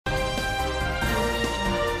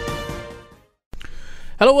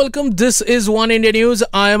Hello, welcome. This is One India News.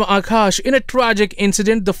 I am Akash. In a tragic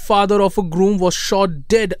incident, the father of a groom was shot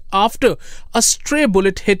dead after a stray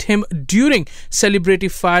bullet hit him during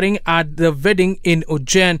celebratory firing at the wedding in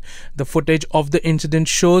Ujjain. The footage of the incident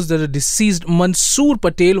shows that the deceased Mansoor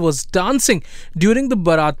Patel was dancing during the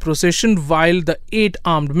baraat procession while the 8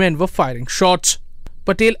 armed men were firing shots.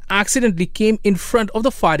 Patel accidentally came in front of the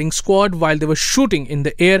firing squad while they were shooting in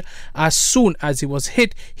the air. As soon as he was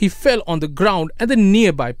hit, he fell on the ground and the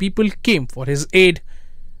nearby people came for his aid.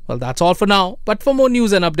 Well, that's all for now. But for more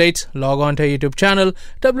news and updates, log on to our YouTube channel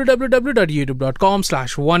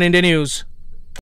www.youtube.com/oneindianews.